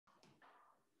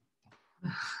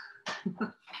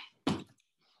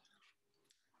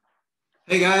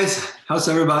Hey guys, how's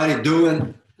everybody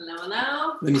doing? Hello,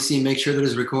 hello. Let me see, make sure that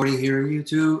it's recording here on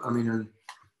YouTube. I mean on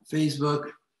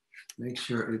Facebook. Make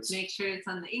sure it's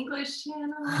on the English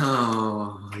channel.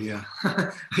 Oh yeah.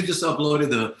 I just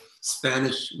uploaded the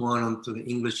Spanish one onto the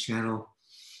English channel.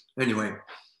 Anyway.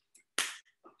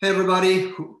 Hey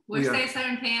everybody. We're Cesar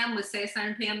and Pam with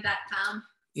cesarandpam.com.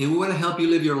 And we want to help you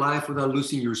live your life without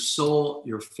losing your soul,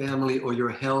 your family, or your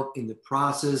health in the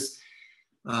process.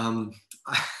 I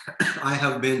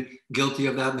have been guilty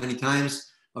of that many times,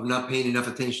 of not paying enough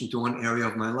attention to one area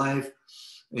of my life.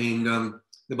 And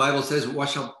the Bible says, what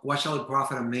shall it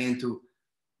profit a man to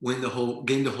gain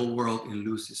the whole world and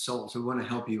lose his soul? So we want to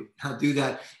help you not do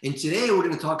that. And today we're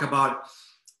going to talk about,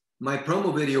 my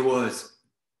promo video was,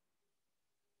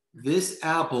 this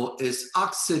apple is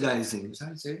oxidizing. Is that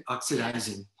how you say it?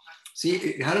 Oxidizing. See,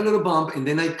 it had a little bump, and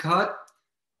then I cut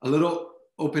a little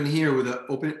open here with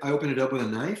I opened it up with a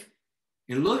knife.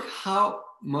 And look how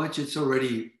much it's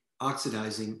already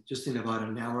oxidizing just in about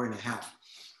an hour and a half.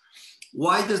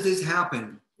 Why does this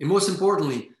happen? And most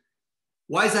importantly,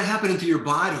 why is that happening to your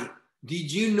body?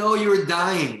 Did you know you're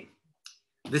dying?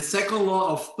 The second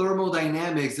law of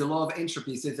thermodynamics, the law of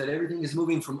entropy, says that everything is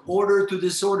moving from order to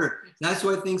disorder. That's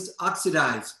why things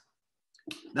oxidize.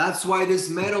 That's why this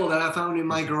metal that I found in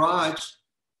my garage,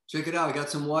 check it out, I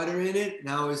got some water in it,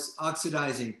 now it's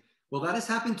oxidizing. Well, that has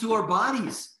happened to our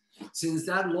bodies. Since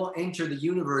that law entered the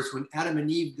universe when Adam and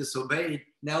Eve disobeyed,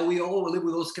 now we all live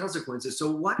with those consequences.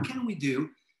 So what can we do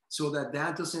so that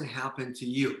that doesn't happen to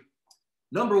you?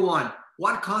 Number one,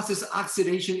 what causes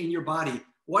oxidation in your body?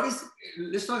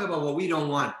 Let's talk about what we don't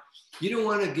want. You don't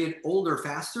want to get older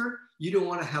faster. You don't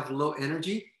want to have low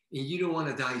energy, and you don't want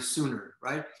to die sooner,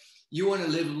 right? You want to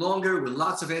live longer with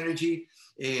lots of energy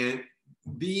and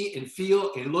be and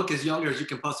feel and look as younger as you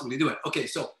can possibly do it. Okay,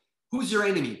 so who's your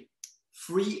enemy?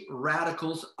 Free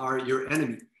radicals are your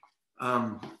enemy.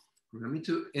 Let me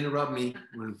to interrupt me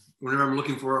whenever I'm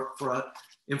looking for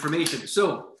information.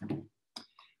 So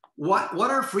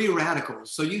what are free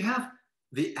radicals? So you have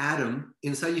the atom,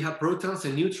 inside you have protons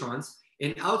and neutrons,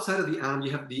 and outside of the atom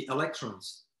you have the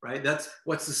electrons, right? That's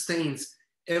what sustains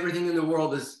everything in the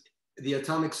world, is the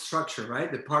atomic structure,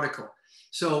 right? The particle.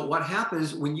 So what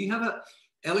happens when you have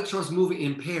electrons move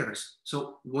in pairs?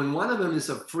 So when one of them is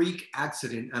a freak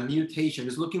accident, a mutation,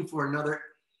 is looking for another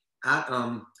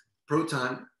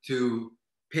proton to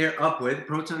pair up with,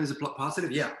 proton is a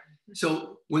positive, yeah.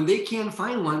 So when they can't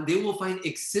find one, they will find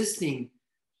existing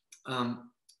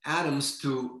atoms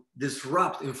to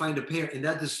disrupt and find a pair, and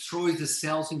that destroys the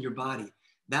cells in your body.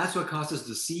 That's what causes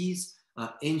disease,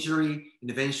 injury, and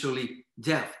eventually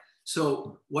death.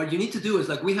 So what you need to do is,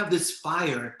 like, we have this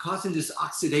fire causing this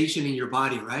oxidation in your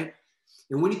body, right?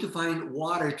 And we need to find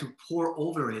water to pour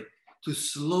over it to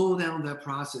slow down that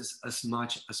process as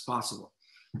much as possible.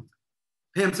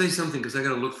 Pam, say something, because I got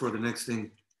to look for the next thing.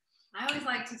 I always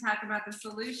like to talk about the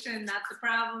solution, not the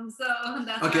problem. So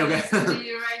that's okay. why I'm listening to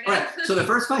you right now. All right. So the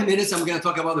first 5 minutes, I'm going to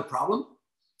talk about the problem.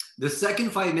 The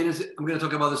second 5 minutes, I'm going to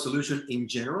talk about the solution in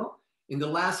general. In the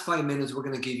last 5 minutes, we're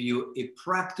going to give you a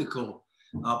practical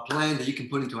plan that you can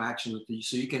put into action with you,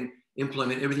 so you can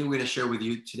implement everything we're going to share with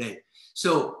you today.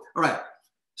 So, all right.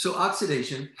 So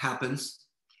oxidation happens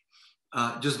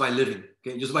just by living,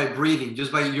 okay? Just by breathing,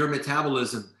 just by your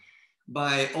metabolism,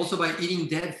 also by eating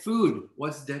dead food.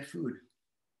 What's dead food?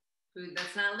 Food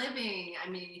that's not living. I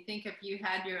mean, you think if you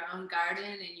had your own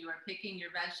garden and you were picking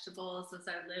your vegetables, those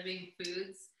are living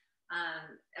foods.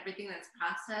 Everything that's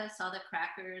processed, all the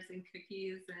crackers and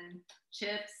cookies and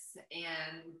chips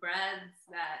and breads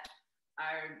that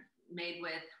are made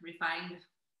with refined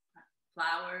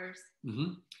flours.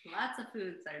 Mm-hmm. Lots of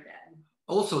foods are dead.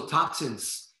 Also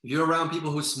toxins. If you're around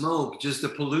people who smoke, just the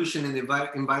pollution in the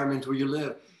environment where you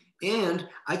live. And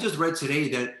I just read today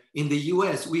that in the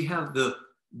US, we have the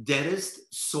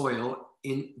deadest soil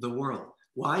in the world.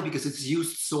 Why? Because it's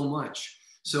used so much.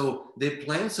 So they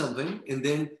plant something and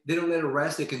then they don't let it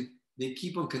rest. They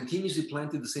keep on continuously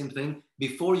planting the same thing.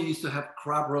 Before, you used to have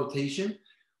crop rotation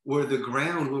where the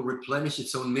ground will replenish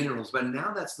its own minerals, but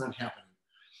now that's not happening.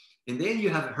 And then you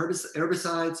have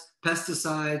herbicides,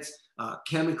 pesticides,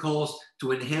 chemicals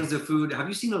to enhance the food. Have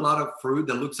you seen a lot of fruit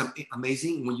that looks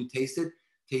amazing when you taste it?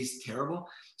 Tastes terrible?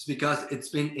 It's because it's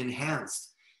been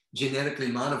enhanced, genetically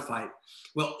modified.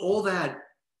 Well, all that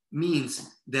means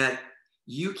that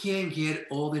you can't get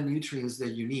all the nutrients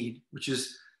that you need, which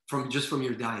is just from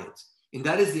your diet. And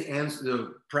that is the answer,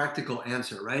 the practical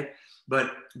answer, right?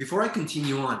 But before I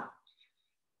continue on,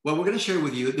 what we're going to share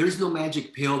with you, there's no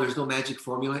magic pill, there's no magic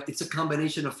formula. It's a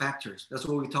combination of factors. That's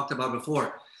what we talked about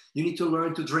before. You need to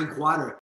learn to drink water.